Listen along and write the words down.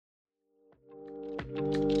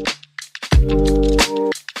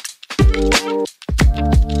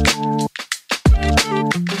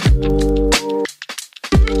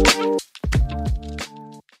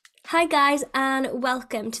Hi guys and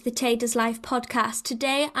welcome to the Tader's Life podcast.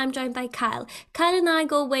 Today I'm joined by Kyle. Kyle and I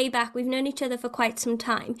go way back. We've known each other for quite some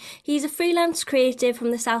time. He's a freelance creative from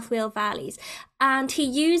the South Wales Valleys and he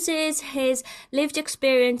uses his lived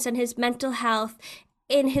experience and his mental health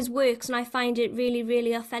in his works, and I find it really,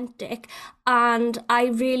 really authentic, and I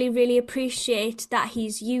really, really appreciate that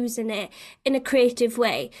he's using it in a creative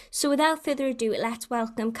way. So without further ado, let's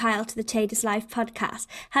welcome Kyle to the Tader's Life podcast.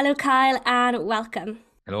 Hello Kyle and welcome.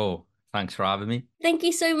 Hello, thanks for having me. Thank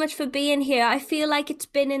you so much for being here. I feel like it's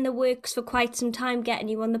been in the works for quite some time getting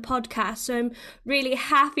you on the podcast, so I'm really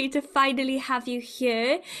happy to finally have you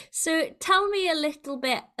here. So tell me a little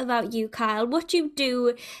bit about you, Kyle. What you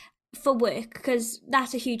do for work, because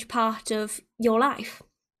that's a huge part of your life.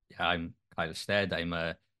 Yeah, I'm Kyle Stead. I'm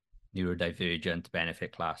a neurodivergent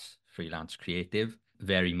benefit class freelance creative,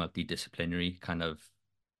 very multidisciplinary, kind of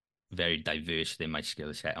very diverse in my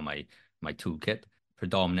skill set and my toolkit.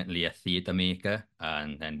 Predominantly a theatre maker,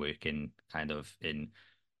 and then working kind of in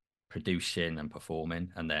producing and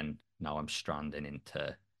performing, and then now I'm stranding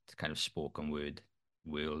into kind of spoken word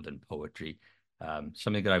world and poetry.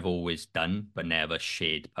 Something that I've always done but never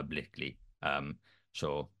shared publicly.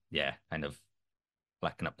 So yeah, kind of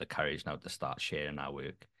plucking up the courage now to start sharing our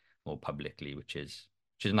work more publicly, which is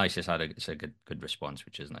nice. It's a good response,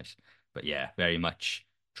 which is nice. But yeah, very much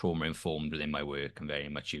trauma informed within my work and very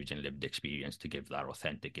much using lived experience to give that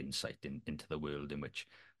authentic insight into the world in which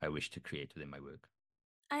I wish to create within my work.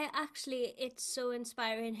 It's so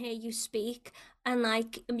inspiring here you speak, and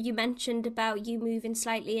like you mentioned about you moving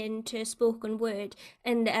slightly into spoken word,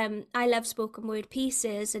 and I love spoken word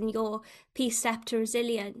pieces, and your piece Step to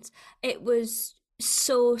Resilience, it was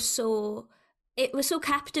it was so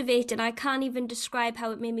captivating. I can't even describe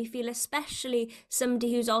how it made me feel, especially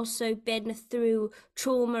somebody who's also been through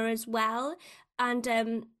trauma as well.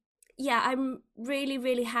 And yeah, I'm really,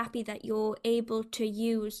 really happy that you're able to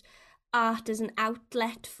use art as an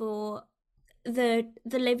outlet for the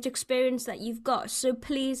lived experience that you've got. So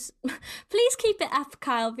please please keep it up,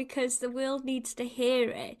 Kyle, because the world needs to hear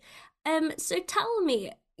it. So tell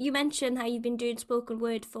me, you mentioned how you've been doing spoken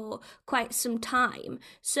word for quite some time.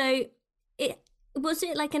 So it was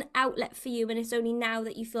it like an outlet for you, and it's only now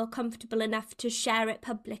that you feel comfortable enough to share it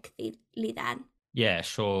publicly then? Yeah,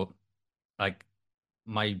 so like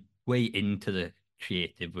my way into the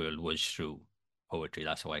creative world was through poetry.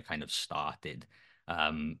 That's how I kind of started,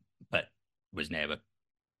 but was never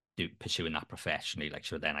pursuing that professionally. Like,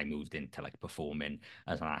 so then I moved into like performing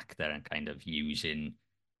as an actor and kind of using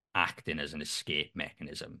acting as an escape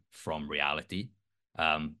mechanism from reality.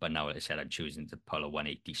 But now, like I said, I'm choosing to pull a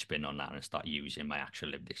 180 spin on that and start using my actual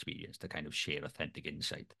lived experience to kind of share authentic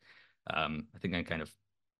insight. I think I'm kind of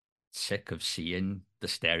sick of seeing the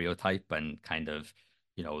stereotype and kind of,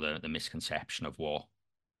 the misconception of what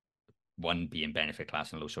one being benefit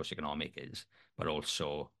class and low socioeconomic is, but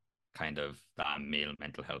also kind of that male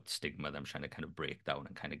mental health stigma that I'm trying to kind of break down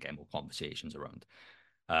and kind of get more conversations around.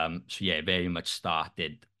 So yeah, very much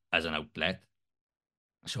started as an outlet.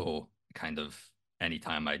 So kind of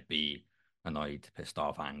anytime I'd be annoyed, pissed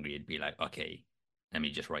off, angry, it'd be like, okay, let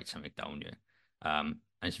me just write something down here. And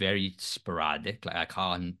it's very sporadic. Like I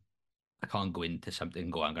can't go into something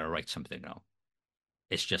and go, I'm gonna write something now.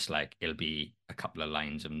 It's just like it'll be a couple of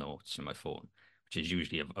lines of notes on my phone, which is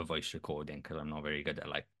usually a voice recording because I'm not very good at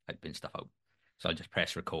like typing stuff out. So I'll just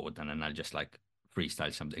press record and then I'll just like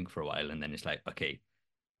freestyle something for a while, and then it's like, okay,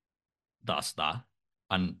 that's that.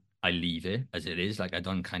 And I leave it as it is. Like I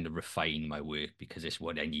don't kind of refine my work because it's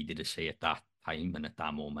what I needed to say at that time and at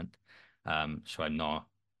that moment. So I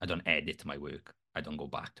don't edit my work. I don't go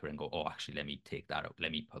back to it and go, oh, actually, let me take that out.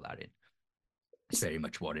 Let me put that in. It's very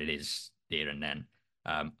much what it is there and then.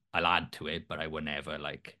 I'll add to it, but I would never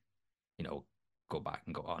like, you know, go back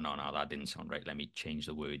and go, oh no, that didn't sound right. Let me change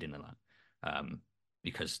the word in that.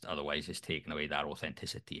 Because otherwise it's taken away that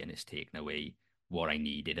authenticity and it's taken away what I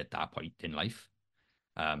needed at that point in life.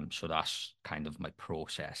 So that's kind of my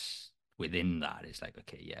process within that. It's like,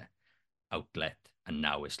 okay, yeah, outlet. And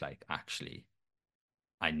now it's like, actually,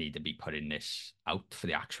 I need to be putting this out for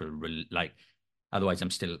the actual, like, otherwise I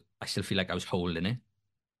still feel like I was holding it,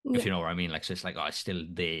 if Yeah. you know what I mean. Like, so it's like, oh, it's still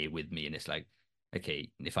there with me. And it's like,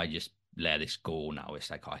 okay, if I just let this go now,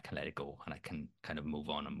 it's like, oh, I can let it go and I can kind of move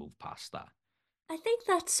on and move past that. I think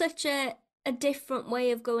that's such a different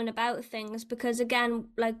way of going about things, because again,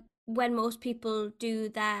 like when most people do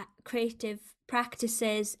their creative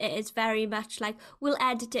practices, it is very much like we'll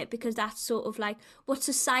edit it because that's sort of like what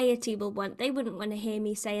society will want. They wouldn't want to hear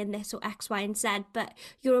me saying this or X, Y, and Z, but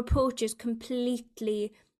your approach is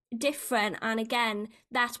completely different. And again,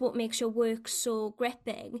 that's what makes your work so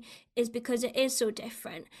gripping, is because it is so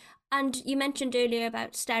different. And you mentioned earlier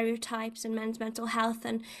about stereotypes and men's mental health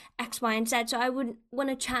and X, Y, and Z. So I would want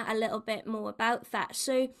to chat a little bit more about that.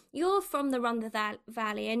 So you're from the Rhondda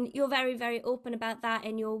Valley and you're very, very open about that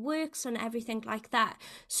in your works and everything like that.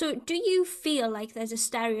 So do you feel like there's a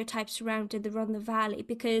stereotype surrounding the Rhondda Valley?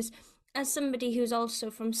 Because as somebody who's also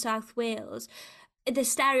from South Wales, the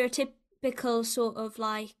stereotypical sort of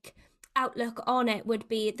like outlook on it would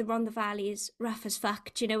be the Rhondda Valley's rough as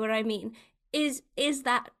fuck. Do you know what I mean? Is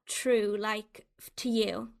that true, like to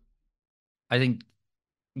you? I think,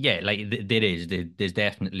 yeah, like there is there's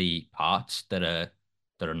definitely parts that are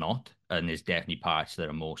not, and there's definitely parts that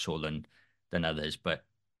are more so than others. But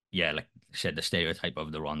yeah, like I said, the stereotype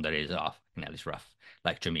of the Rhondda is off, you know, it's rough.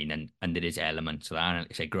 Like, do you mean? And there is elements of that. And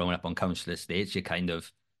like I say, growing up on council estates, you're kind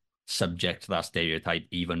of subject to that stereotype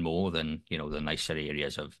even more than, you know, the nicer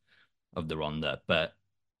areas of the Rhondda. But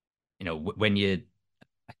you know, when you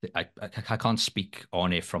I can't speak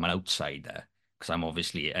on it from an outsider because I'm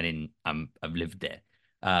obviously and in I've lived there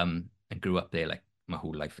and grew up there like my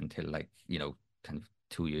whole life until like, you know, kind of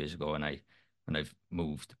 2 years ago when I've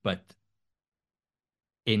moved. But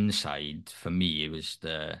inside for me it was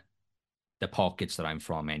the pockets that I'm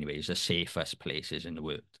from anyways, the safest places in the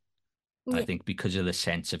world. And I Yeah. think because of the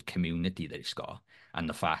sense of community that it's got and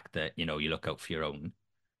the fact that, you know, you look out for your own,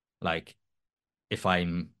 like if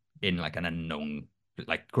I'm in like an unknown,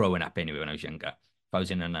 like growing up anyway when I was younger, if I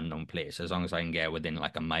was in an unknown place, as long as I can get within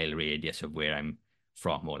like a mile radius of where I'm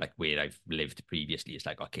from or like where I've lived previously, it's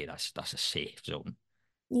like, okay, that's a safe zone.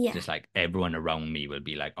 Yeah. Just like everyone around me will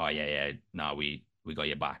be like, oh yeah, yeah, no, we got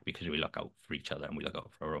your back because we look out for each other and we look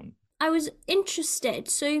out for our own. I was interested.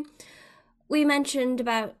 So we mentioned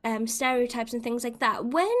about stereotypes and things like that.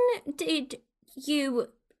 When did you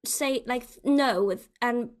say like no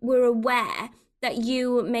and were aware that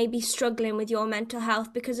you may be struggling with your mental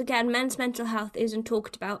health? Because again, men's mental health isn't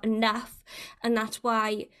talked about enough, and that's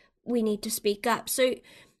why we need to speak up. So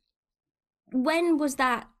when was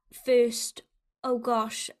that first? Oh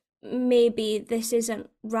gosh, maybe this isn't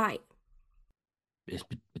right. It's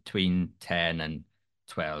between 10 and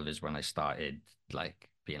 12 is when I started like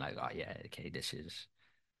being like, oh yeah, okay, this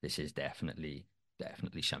is definitely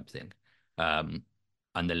something. Um,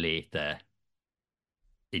 and the later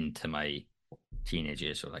into my teenage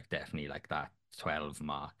years, so like definitely like that 12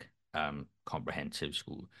 mark, comprehensive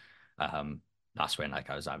school, that's when like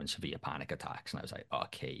I was having severe panic attacks and I was like,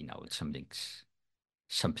 okay, you know,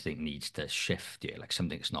 something needs to shift here, like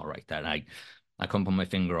something's not right there. And I couldn't put my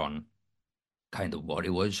finger on kind of what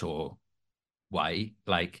it was or why,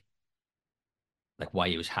 like why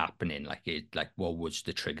it was happening, like what was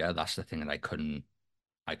the trigger. That's the thing that I couldn't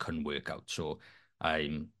work out. So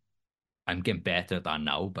I'm I'm getting better at that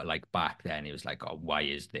now, but like back then it was like, oh, why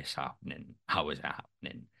is this happening? How is it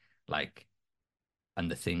happening? Like,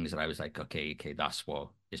 and the things that I was like, okay, that's what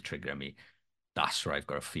is triggering me. That's what I've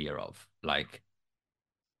got a fear of. Like,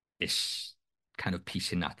 it's kind of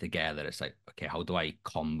piecing that together. It's like, okay, how do I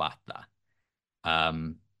combat that?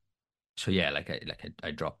 Um, so yeah,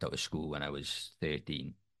 I dropped out of school when I was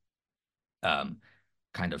 13. Um,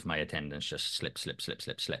 kind of my attendance just slipped,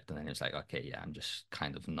 and then it's like, okay, yeah, I'm just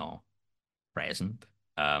kind of not present.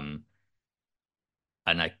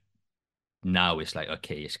 And I now it's like,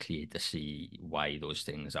 okay, it's clear to see why those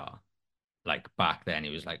things are. Like back then,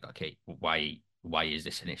 it was like, okay, why is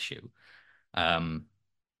this an issue? Um,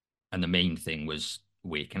 and the main thing was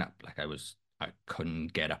waking up. I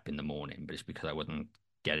couldn't get up in the morning, but it's because I wouldn't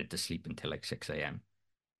get it to sleep until like 6 a.m.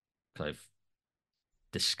 Because I've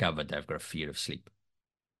discovered that I've got a fear of sleep.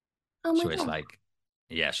 Oh my So it's god. like,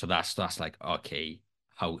 yeah, so that's like, okay,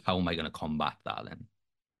 how am I going to combat that then?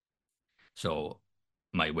 So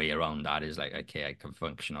my way around that is like, okay, I can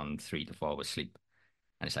function on 3 to 4 hours sleep.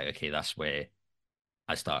 And it's like, okay, that's where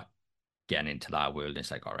I start getting into that world. And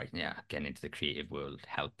it's like, all right, yeah, getting into the creative world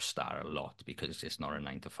helps that a lot because it's not a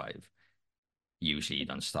 9 to 5. Usually you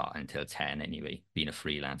don't start until 10 anyway. Being a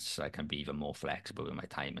freelance, I can be even more flexible with my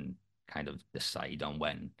time and kind of decide on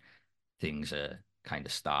when things are kind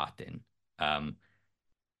of starting. Um,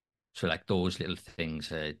 so like those little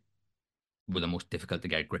things were the most difficult to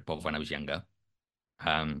get a grip of when I was younger.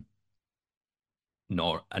 Um,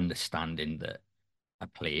 nor understanding that a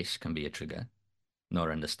place can be a trigger,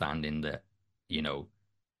 nor understanding that, you know,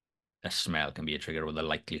 a smell can be a trigger or the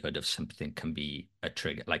likelihood of something can be a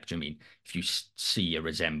trigger. Like, do you mean if you see a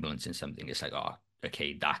resemblance in something, it's like, oh,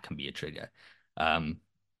 okay, that can be a trigger. Um,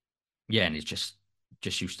 yeah, and it's just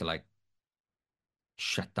used to like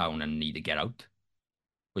shut down and need to get out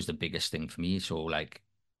was the biggest thing for me. So like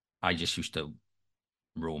I just used to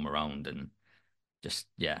roam around and just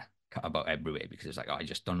cut about everywhere because it's like, oh, I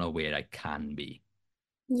just don't know where I can be.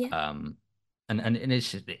 Yeah. And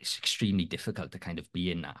it's extremely difficult to kind of be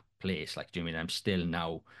in that place. Like, do you know what I mean? I'm still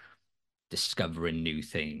now discovering new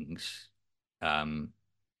things, um,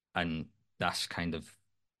 and that's kind of,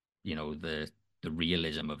 the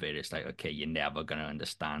realism of it. It's like, okay, you're never gonna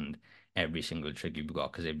understand every single trick you've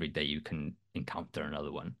got because every day you can encounter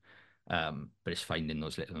another one. But it's finding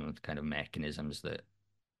those little kind of mechanisms that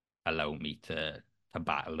allow me to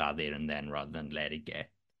battle that there and then rather than let it get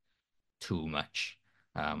too much.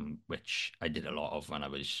 Which I did a lot of when I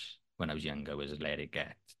was younger, was let it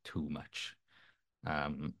get too much.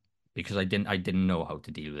 Um, because I didn't know how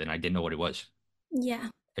to deal with it. And I didn't know what it was. Yeah.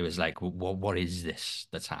 It was like, what is this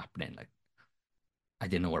that's happening? Like, I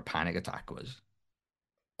didn't know what a panic attack was.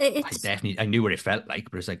 It's I knew what it felt like,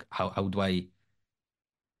 but it's like, how do I?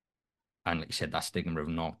 And like you said, that stigma of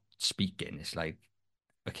not speaking. It's like,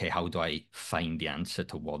 okay, how do I find the answer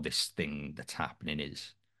to what this thing that's happening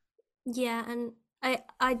is? Yeah, and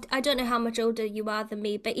I don't know how much older you are than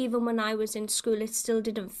me, but even when I was in school, it still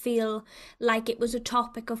didn't feel like it was a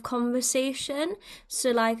topic of conversation.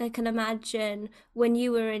 So, like, I can imagine when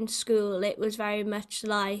you were in school, it was very much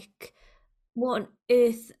like, what on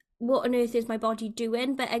what on earth is my body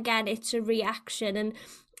doing? But again, it's a reaction, and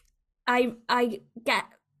I get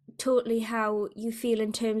totally how you feel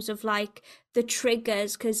in terms of like the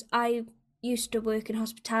triggers, because I used to work in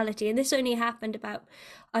hospitality, and this only happened about,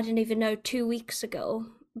 I don't even know, 2 weeks ago,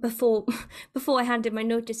 before before I handed my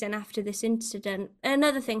notice in after this incident.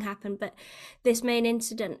 Another thing happened, but this main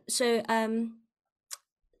incident. So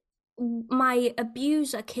my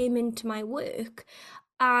abuser came into my work,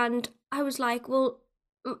 and I was like, well,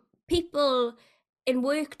 people in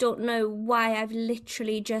work don't know why I've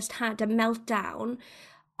literally just had a meltdown.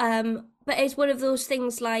 But it's one of those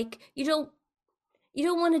things, like, you don't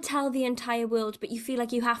want to tell the entire world, but you feel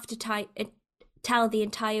like you have to tell the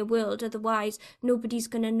entire world, otherwise nobody's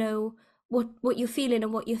going to know what you're feeling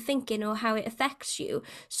and what you're thinking or how it affects you.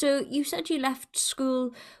 So you said you left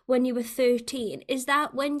school when you were 13. Is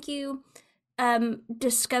that when you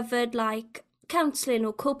discovered like counseling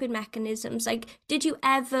or coping mechanisms? Like, did you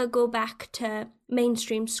ever go back to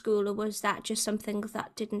mainstream school, or was that just something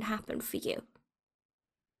that didn't happen for you?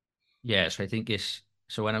 Yeah, so I think it's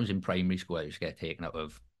so when I was in primary school, I used to get taken out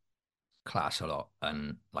of class a lot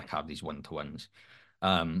and like have these one-to-ones.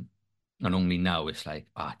 Um, and only now it's like,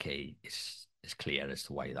 okay, it's clear as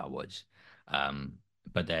to why that was. Um,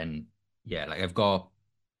 but then yeah, like I've got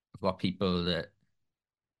people that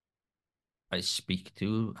I speak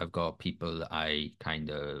to. I've got people that I kind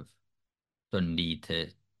of don't need to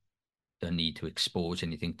don't need to expose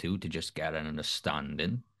anything to just get an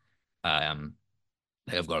understanding. Um,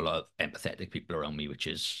 like I've got a lot of empathetic people around me, which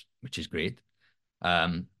is great.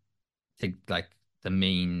 I think like the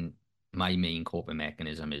main my main coping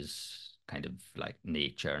mechanism is kind of like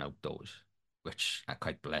nature and outdoors, which I'm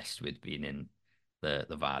quite blessed with being in the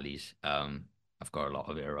valleys. I've got a lot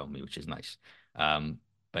of it around me, which is nice. Um,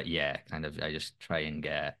 but yeah, kind of I just try and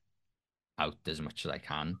get out as much as I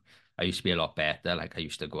can. I used to be a lot better. Like I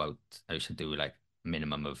used to go out, I used to do like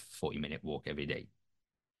minimum of 40-minute walk every day.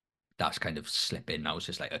 That's kind of slipping. I was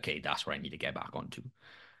just like, okay, that's where I need to get back onto.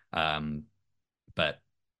 Um, but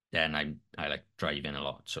then I like driving a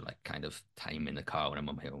lot, so like kind of time in the car when I'm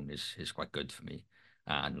on my own is quite good for me.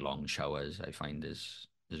 And long showers I find is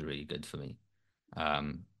really good for me.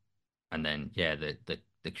 Um, and then yeah,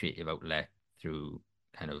 the creative outlet through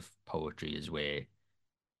kind of poetry is where,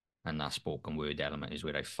 and that spoken word element is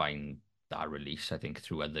where I find that release. I think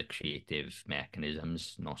through other creative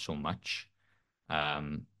mechanisms, not so much.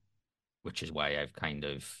 Um, which is why I've kind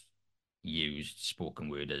of used spoken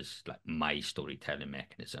word as like my storytelling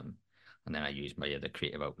mechanism. And then I use my other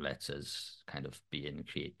creative outlets as kind of being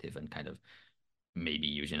creative and kind of maybe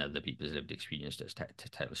using other people's lived experience to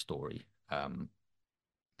tell a story.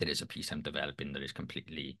 There is a piece I'm developing that is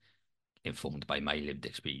completely informed by my lived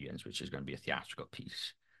experience, which is going to be a theatrical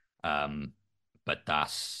piece. Um, but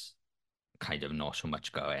that's kind of not so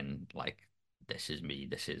much going like, this is me,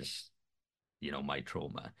 this is, my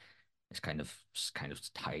trauma. It's kind of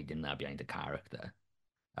tied in there behind the character.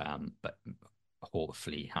 But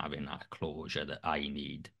hopefully having that closure that I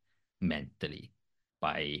need mentally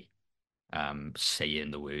by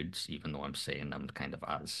saying the words, even though I'm saying them kind of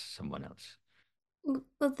as someone else.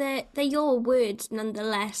 Well, they're your words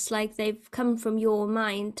nonetheless. Like, they've come from your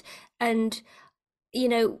mind, and you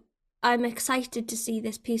know, I'm excited to see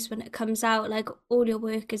this piece when it comes out. Like, all your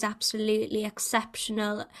work is absolutely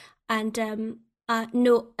exceptional, and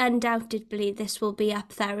no, undoubtedly this will be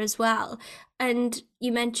up there as well. And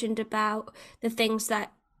you mentioned about the things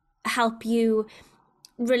that help you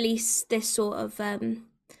release this sort of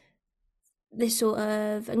this sort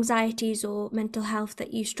of anxieties or mental health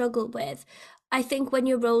that you struggle with. I think when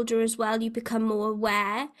you're older as well, you become more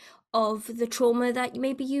aware of the trauma that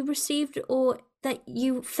maybe you received or that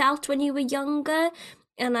you felt when you were younger.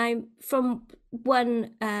 And I'm from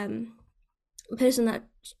one person that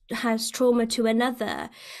has trauma to another,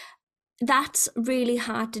 that's really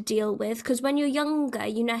hard to deal with, because when you're younger,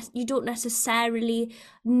 you don't necessarily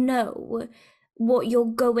know what you're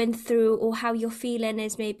going through or how you're feeling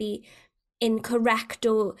is maybe incorrect,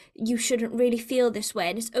 or you shouldn't really feel this way.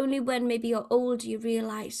 And it's only when maybe you're older you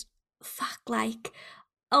realize, fuck, like,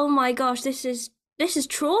 oh my gosh, this is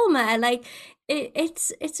trauma. Like,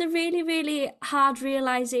 it's a really really hard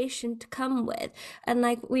realization to come with. And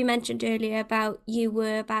like we mentioned earlier, about you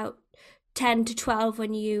were about 10 to 12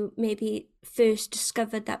 when you maybe first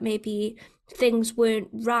discovered that maybe things weren't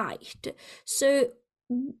right. So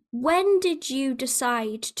when did you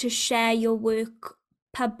decide to share your work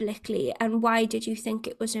publicly, and why did you think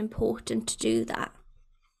it was important to do that?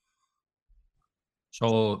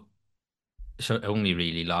 So, so only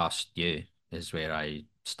really last year is where I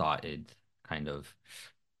started kind of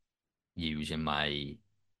using my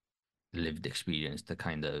lived experience to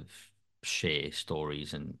kind of share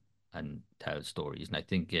stories and tell stories. And I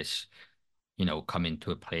think it's, coming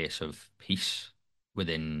to a place of peace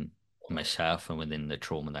within myself and within the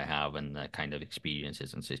trauma that I have and the kind of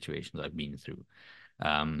experiences and situations I've been through.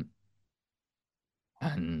 Um,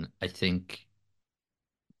 and I think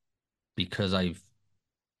because I've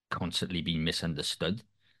constantly been misunderstood,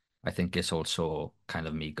 I think it's also kind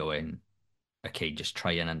of me going, okay, just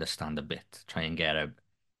try and understand a bit, try and get a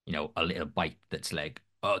little bite that's like,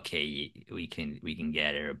 okay, we can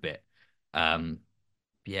get it a bit. Um,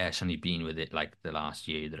 yeah, it's only been with it like the last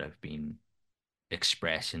year that I've been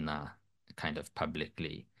expressing that kind of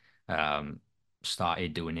publicly. Um,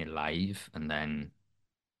 Started doing it live and then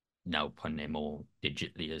now putting it more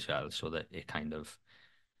digitally as well, so that it kind of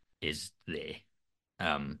is there,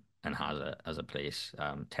 and has a place.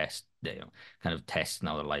 Test, kind of test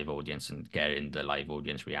now the live audience and getting the live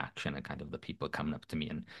audience reaction and kind of the people coming up to me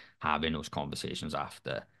and having those conversations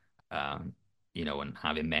after, and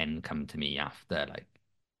having men come to me after, like,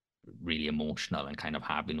 really emotional, and kind of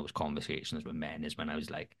having those conversations with men is when I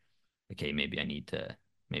was like, okay, maybe I need to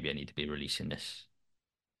be releasing this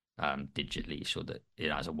digitally, so that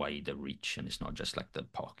it has a wider reach and it's not just like the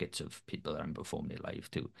pockets of people that I'm performing it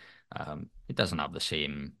live to. It doesn't have the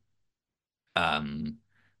same um,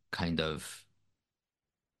 kind of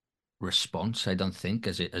response, I don't think,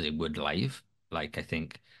 as it would live. Like, I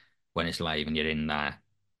think when it's live and you're in that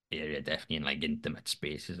area, definitely in like intimate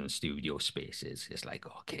spaces and studio spaces, it's like,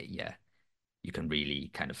 okay, yeah, you can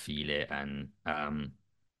really kind of feel it. And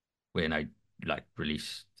when I like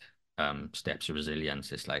released Steps of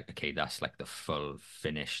Resilience, it's like, okay, that's like the full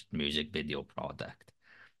finished music video product.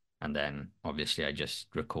 And then obviously I just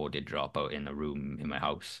recorded Dropout in a room in my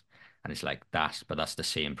house. And it's like that's the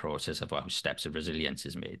same process of how Steps of Resilience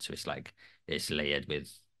is made. So it's like it's layered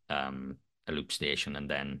with a loop station, and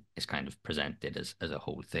then it's kind of presented as a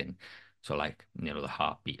whole thing. So like, the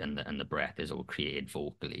heartbeat and the breath is all created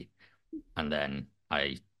vocally. And then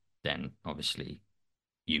I then obviously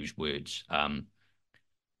use words.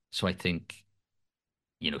 So I think,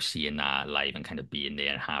 seeing that live and kind of being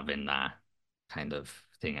there and having that kind of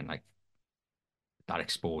thing, and like that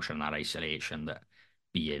exposure and that isolation, that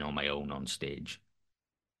being on my own on stage,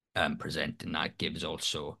 presenting that gives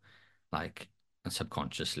also, like,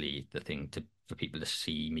 subconsciously, the thing to for people to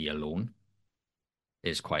see me alone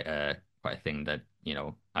is quite a thing that,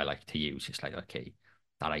 I like to use. It's like, okay,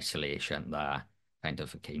 that isolation, that kind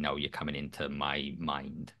of, okay, now you're coming into my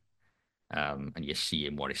mind, and you're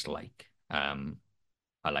seeing what it's like.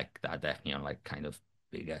 I like that definitely on like kind of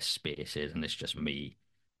bigger spaces, and it's just me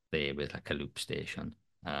there with like a loop station.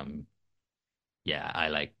 Um, yeah, I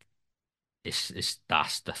like it's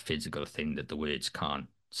that's the physical thing that the words can't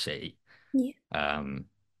say. Yeah. Um,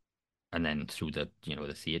 and then through the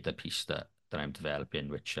theatre piece that I'm developing,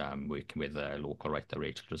 which I'm working with a local writer,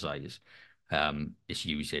 Rachel Resize, is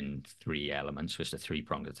using three elements. So it's the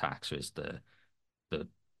three-pronged attack. So it's the the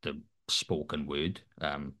spoken word,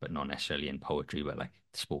 but not necessarily in poetry, but like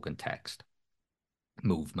spoken text,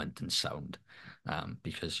 movement, and sound.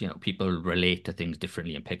 Because people relate to things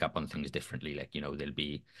differently and pick up on things differently. Like, there'll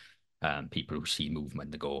be people who see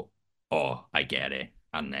movement and go, "Oh, I get it,"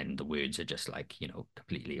 and then the words are just like,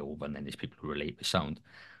 completely over. And then there's people who relate with sound.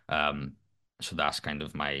 Um, so that's kind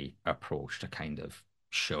of my approach to kind of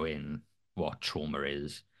showing what trauma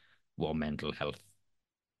is, what mental health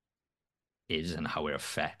is, and how it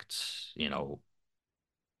affects,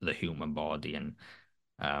 the human body. And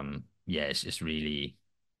yeah, it's really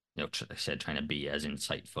I said, trying to be as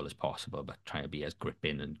insightful as possible, but trying to be as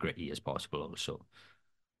gripping and gritty as possible also.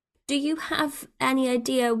 Do you have any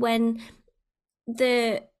idea when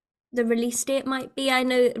the the release date might be? I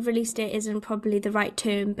know release date isn't probably the right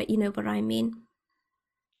term, but you know what I mean.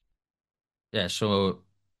 Yeah, so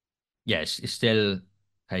yes, it's still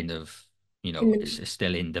kind of, In the it's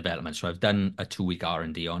still in development. So I've done a 2 week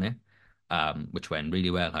R&D on it, which went really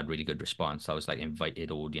well, had really good response. I was like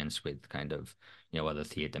invited audience with kind of, other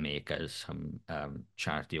theatre makers, some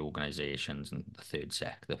charity organizations and the third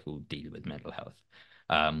sector who deal with mental health.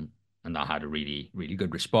 Um, and that had a really, really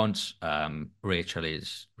good response. Rachel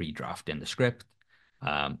is redrafting the script.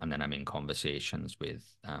 And then I'm in conversations with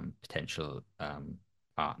potential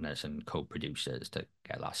partners and co-producers to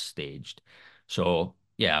get that staged. So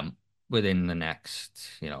yeah, within the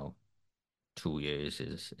next, 2 years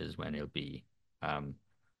is when it'll be. Um,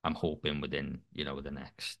 I'm hoping within, the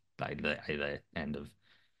next like either end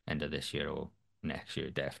of this year or next year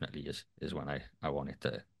definitely is when I want it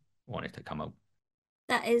to come out.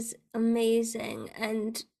 That is amazing.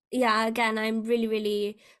 And yeah, again, I'm really,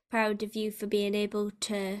 really proud of you for being able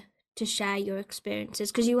to share your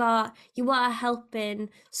experiences because you are helping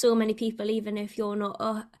so many people, even if you're not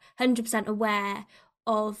 100% aware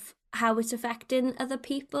of how it's affecting other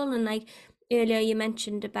people. And like earlier, you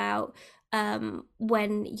mentioned about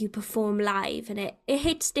when you perform live, and it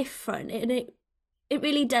hits different, and it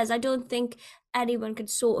really does. I don't think anyone could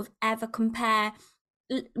sort of ever compare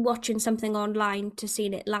watching something online to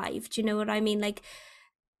seeing it live. Do you know what I mean? Like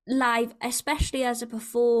live, especially as a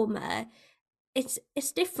performer, it's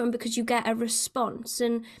different because you get a response,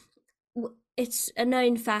 and it's a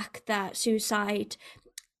known fact that suicide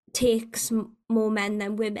takes more men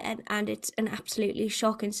than women, and it's an absolutely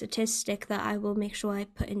shocking statistic that I will make sure I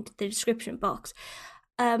put into the description box.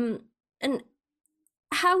 And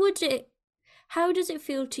how would it how does it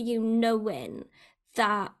feel to you knowing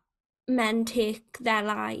that men take their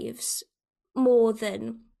lives more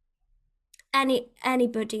than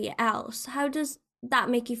anybody else? How does that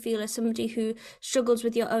make you feel as somebody who struggles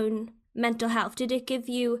with your own mental health? Did it give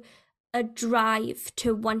you a drive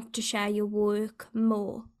to want to share your work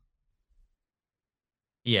more?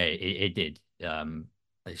 Yeah, it did. Like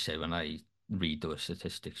I said, when I read those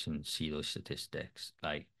statistics and see those statistics,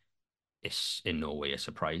 like it's in no way a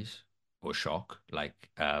surprise or shock.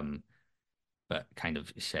 But kind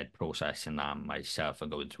of said processing that myself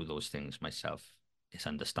and going through those things myself, it's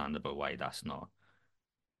understandable why that's not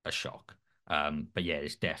a shock. But yeah,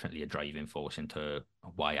 it's definitely a driving force into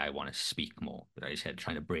why I want to speak more. But like I said,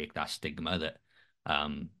 trying to break that stigma that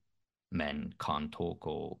um, men can't talk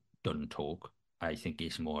or don't talk. I think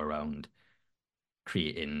it's more around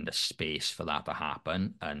creating the space for that to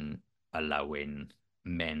happen and allowing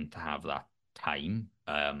men to have that time.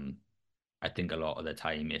 I think a lot of the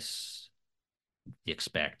time is the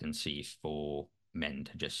expectancy for men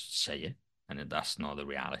to just say it, and that's not the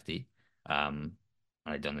reality. And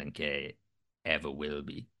I don't think it ever will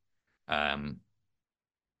be. Um,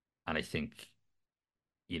 and I think,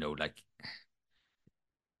 like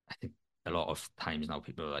I think a lot of times now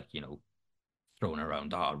people are like, throwing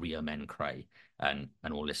around, real men cry and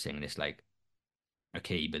all this thing. And it's like,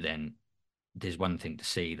 okay, but then there's one thing to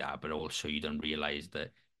say that, but also you don't realize that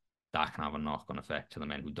that can have a knock-on effect to the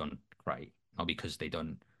men who don't cry, not because they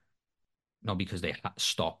don't, not because they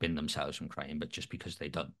stop in themselves from crying, but just because they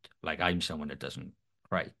don't. Like I'm someone that doesn't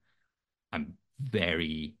cry. I'm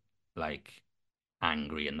very like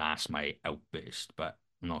angry, and that's my outburst, but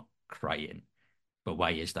I'm not crying. But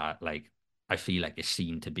why is that? Like I feel like it's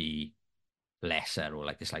seen to be lesser, or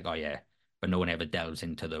like it's like, oh yeah, but no one ever delves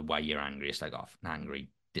into the why you're angry. It's like, oh, angry,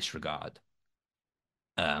 disregard.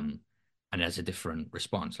 Um, and there's a different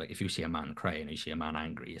response. Like if you see a man crying, or you see a man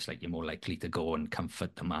angry, it's like you're more likely to go and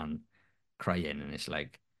comfort the man crying, and it's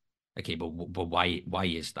like, okay, but why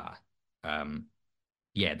is that? Um,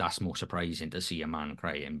 yeah, that's more surprising to see a man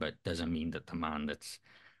crying, but doesn't mean that the man that's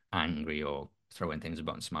angry or throwing things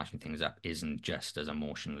about and smashing things up isn't just as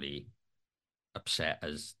emotionally upset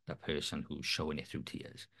as the person who's showing it through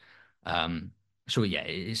tears. Um, so yeah,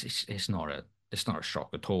 it's not a shock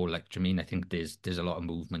at all. Like, do you mean I think there's a lot of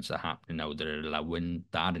movements that are happening now that are allowing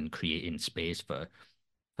that and creating space for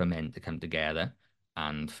men to come together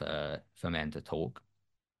and for men to talk.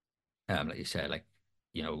 Like you said, like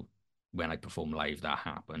you know, when I perform live, that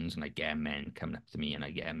happens, and I get men coming up to me, and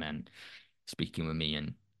I get men speaking with me,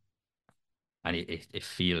 and it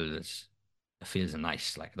feels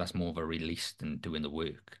nice. Like that's more of a release than doing the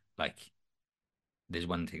work. Like there's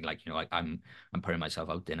one thing, like I'm putting myself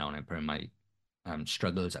out there now, and I'm putting my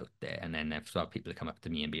struggles out there, and then if people come up to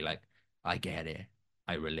me and be like, I get it,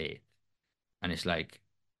 I relate, and it's like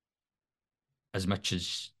as much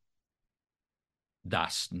as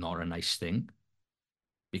that's not a nice thing,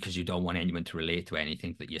 because you don't want anyone to relate to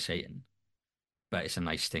anything that you're saying, but it's a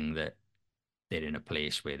nice thing that they're in a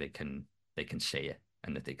place where they can say it,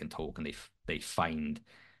 and that they can talk, and they find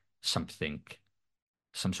something,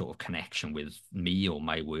 some sort of connection with me or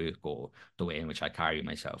my work or the way in which I carry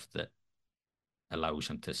myself, that allows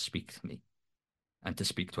them to speak to me and to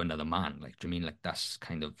speak to another man. Like, do you mean, like, that's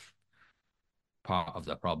kind of part of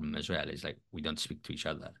the problem as well, is like we don't speak to each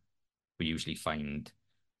other. We usually find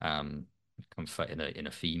um comfort in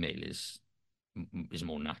a female is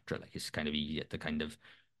more natural. Like, it's kind of easier to kind of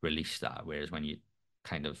release that. Whereas when you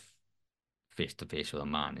kind of face to face with a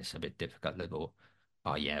man, it's a bit difficult to go,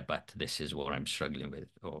 oh yeah, but this is what I'm struggling with,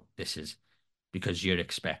 or this is, because you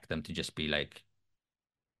expect them to just be like,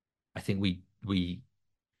 I think we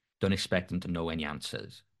don't expect them to know any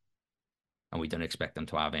answers, and we don't expect them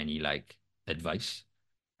to have any like advice.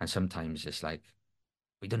 And sometimes it's like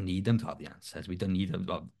we don't need them to have the answers. We don't need them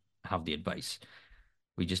to have the advice.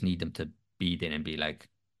 We just need them to be there and be like,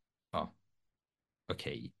 oh,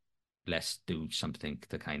 okay, let's do something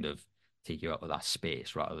to kind of take you out of that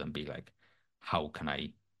space, rather than be like, how can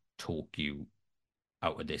I talk you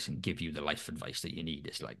out of this and give you the life advice that you need?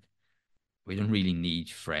 It's like, we don't really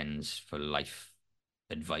need friends for life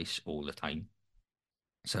advice all the time.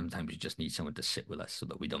 Sometimes we just need someone to sit with us so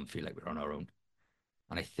that we don't feel like we're on our own.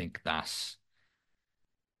 And I think that's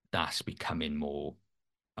becoming more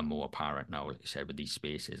and more apparent now, like you said, with these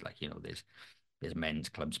spaces. Like, there's men's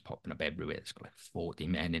clubs popping up everywhere. It's got like 40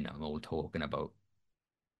 men in them, all talking about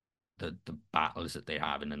the battles that they're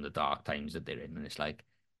having and the dark times that they're in. And it's like,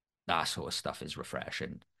 that sort of stuff is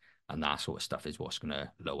refreshing. And that sort of stuff is what's going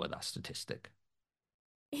to lower that statistic.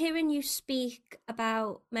 Hearing you speak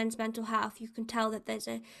about men's mental health, you can tell that there's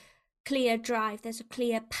a clear drive, there's a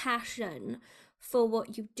clear passion for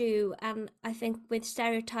what you do. And I think with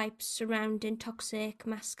stereotypes surrounding toxic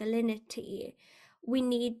masculinity, we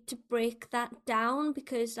need to break that down,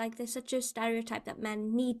 because like there's such a stereotype that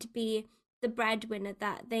men need to be the breadwinner,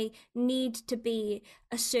 that they need to be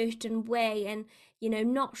a certain way and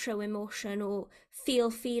not show emotion or feel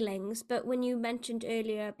feelings. But when you mentioned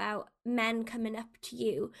earlier about men coming up to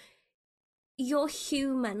you, you're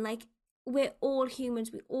human. Like, we're all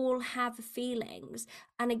humans, we all have feelings,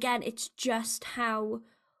 and again, it's just how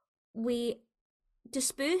we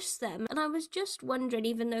disperse them. And I was just wondering,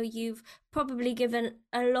 even though you've probably given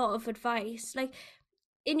a lot of advice, like,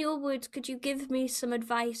 in your words, could you give me some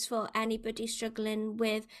advice for anybody struggling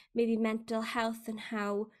with maybe mental health, and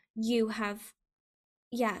how you have,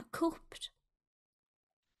 yeah, coped?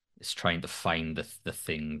 It's trying to find the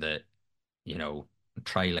thing that, you know,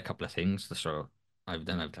 trial a couple of things. So I've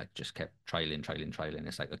like just kept trialing.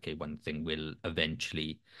 It's like, okay, one thing will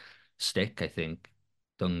eventually stick, I think.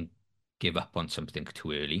 Don't give up on something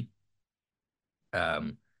too early.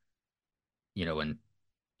 Um, and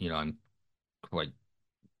I'm quite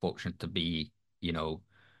fortunate to be, you know,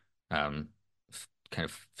 um, kind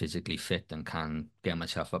of physically fit and can get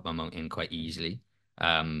myself up a mountain quite easily.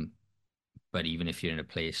 Um, but even if you're in a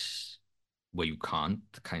place where you can't,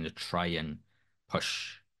 kind of try and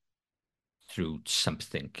push through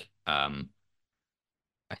something. I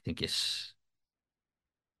think it's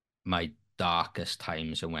my darkest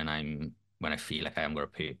times are when I feel like I haven't got a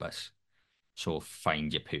purpose. So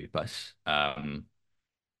find your purpose. Like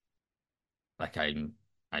I'm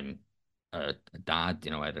a dad.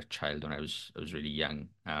 I had a child when I was really young.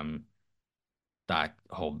 That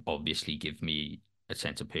obviously give me a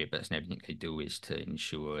sense of purpose, and everything I do is to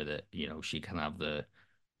ensure that she can have the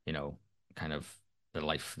kind of the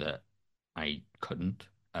life that I couldn't.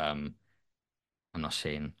 I'm not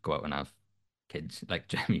saying go out and have kids, like,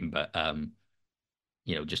 do you know what I mean?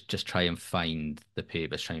 But just try and find the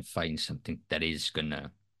purpose, try and find something that is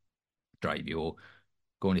gonna drive you, or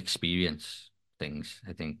go and experience things.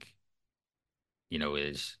 I think,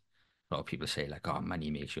 is a lot of people say like, oh, money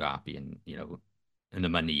makes you happy, and the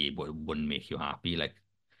money wouldn't make you happy. Like,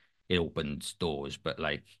 it opens doors, but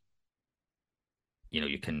like,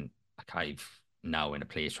 you can, like, I've now in a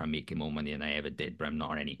place where I'm making more money than I ever did, but I'm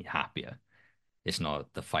not any happier. It's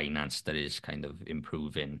not the finance that is kind of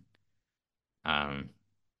improving um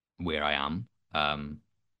where I am.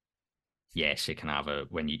 Yes, it can have a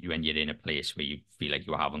when you're in a place where you feel like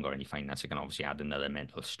you haven't got any finance, it can obviously add another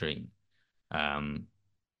mental strain. Um,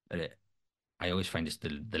 but I always find it's the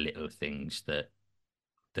little things that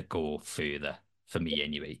go further for me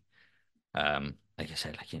anyway. Like I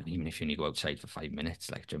said, like, even if you only go outside for 5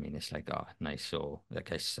 minutes, like, do you know what I mean? It's like, oh, nice. So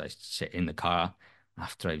like, I sit in the car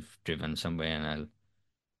after I've driven somewhere, and I'll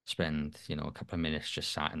spend a couple of minutes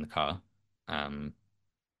just sat in the car. Um,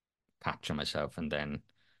 catch myself and then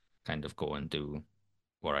kind of go and do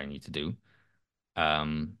what I need to do.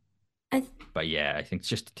 Um, I but yeah, I think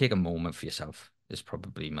just to take a moment for yourself is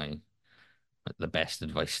probably the best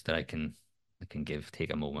advice that I can give.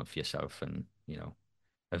 Take a moment for yourself, and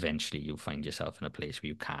eventually you'll find yourself in a place where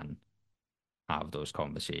you can have those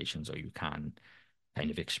conversations, or you can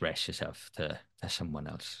kind of express yourself to someone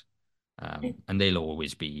else. And they'll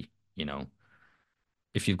always be,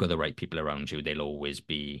 if you've got the right people around you, they'll always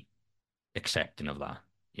be accepting of that.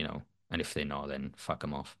 And if they're not, then fuck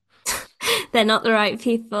them off. they're not the right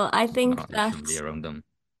people. No, you shouldn't be around them.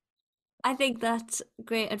 I think that's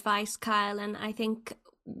great advice, Kyle. And I think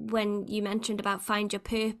when you mentioned about find your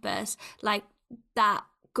purpose, like that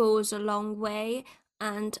goes a long way.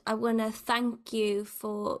 And I want to thank you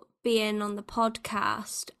for being on the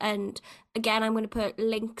podcast. And again, I'm going to put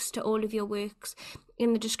links to all of your works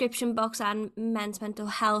in the description box, and men's mental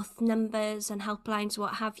health numbers and helplines,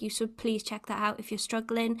 what have you. So please check that out if you're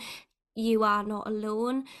struggling. You are not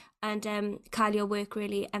alone. And Kyle, your work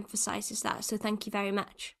really emphasizes that. So thank you very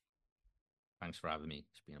much. Thanks for having me.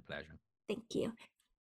 It's been a pleasure. Thank you.